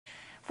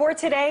For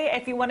today,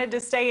 if you wanted to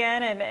stay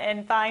in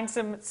and find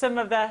some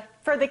of the,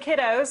 for the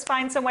kiddos,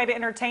 find some way to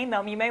entertain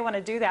them, you may want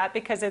to do that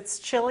because it's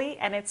chilly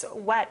and it's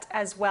wet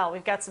as well.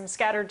 We've got some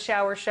scattered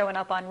showers showing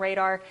up on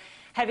radar.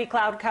 Heavy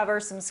cloud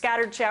cover, some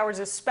scattered showers,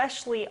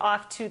 especially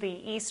off to the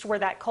east where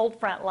that cold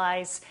front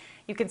lies.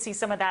 You can see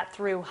some of that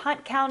through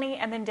Hunt County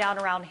and then down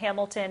around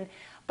Hamilton.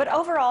 But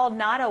overall,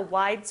 not a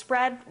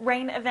widespread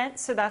rain event,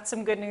 so that's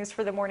some good news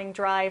for the morning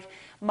drive.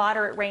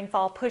 Moderate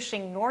rainfall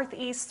pushing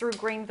northeast through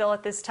Greenville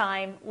at this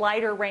time,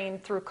 lighter rain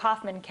through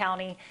Kaufman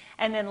County,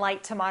 and then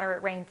light to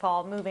moderate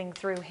rainfall moving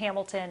through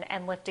Hamilton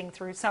and lifting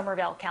through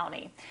Somervell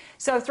County.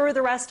 So through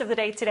the rest of the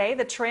day today,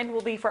 the trend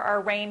will be for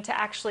our rain to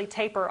actually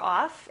taper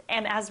off.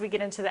 And as we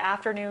get into the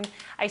afternoon,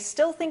 I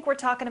still think we're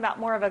talking about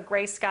more of a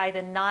gray sky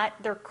than not.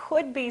 There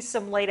could be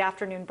some late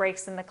afternoon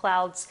breaks in the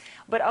clouds,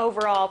 but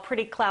overall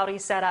pretty cloudy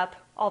setup,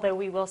 although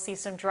we will see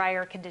some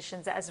drier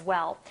conditions as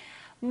well.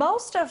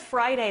 Most of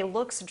Friday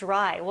looks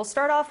dry. We'll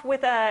start off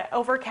with an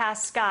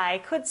overcast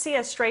sky. Could see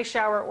a stray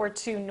shower or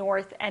two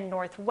north and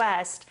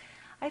northwest.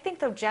 I think,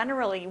 though,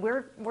 generally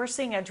we're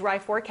seeing a dry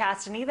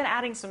forecast and even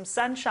adding some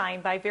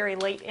sunshine by very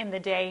late in the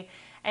day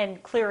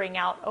and clearing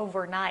out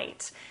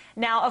overnight.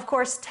 Now, of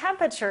course,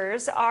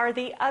 temperatures are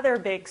the other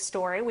big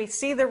story. We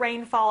see the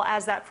rainfall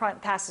as that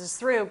front passes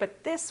through,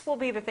 but this will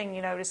be the thing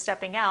you notice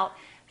stepping out.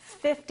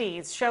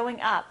 50s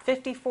showing up,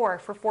 54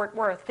 for Fort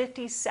Worth,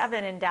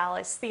 57 in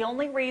Dallas. The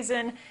only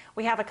reason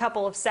we have a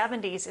couple of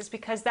 70s is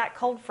because that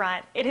cold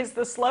front, it is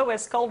the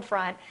slowest cold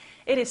front.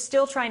 It is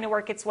still trying to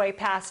work its way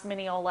past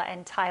Mineola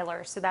and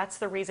Tyler. So that's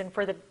the reason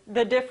for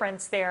the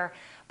difference there.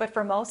 But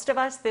for most of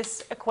us,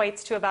 this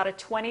equates to about a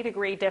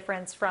 20-degree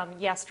difference from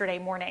yesterday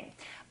morning.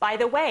 By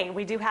the way,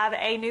 we do have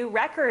a new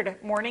record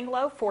morning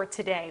low for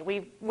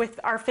today. With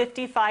our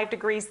 55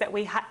 degrees that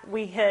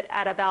we hit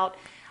at about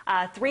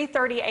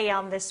 3:30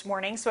 a.m. this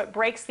morning, so it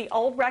breaks the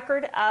old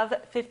record of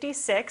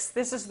 56.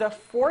 This is the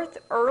fourth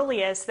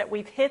earliest that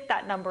we've hit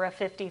that number of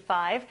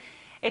 55.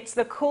 It's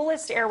the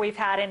coolest air we've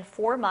had in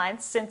 4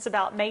 months since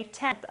about May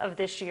 10th of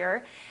this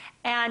year.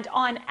 And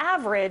on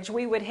average,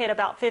 we would hit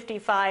about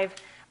 55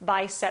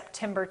 by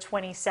September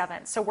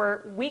 27th. So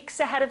we're weeks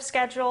ahead of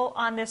schedule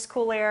on this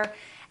cool air,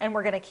 and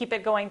we're going to keep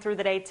it going through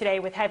the day today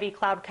with heavy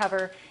cloud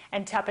cover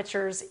and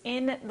temperatures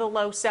in the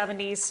low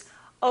 70s.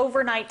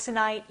 Overnight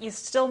tonight, you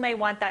still may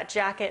want that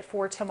jacket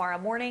for tomorrow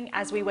morning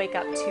as we wake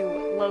up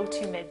to low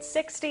to mid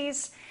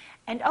 60s.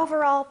 And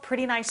overall,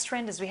 pretty nice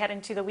trend as we head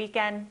into the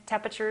weekend,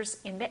 temperatures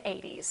in the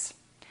 80s.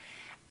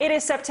 It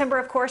is September,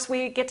 of course.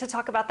 We get to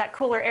talk about that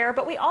cooler air,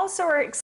 but we also are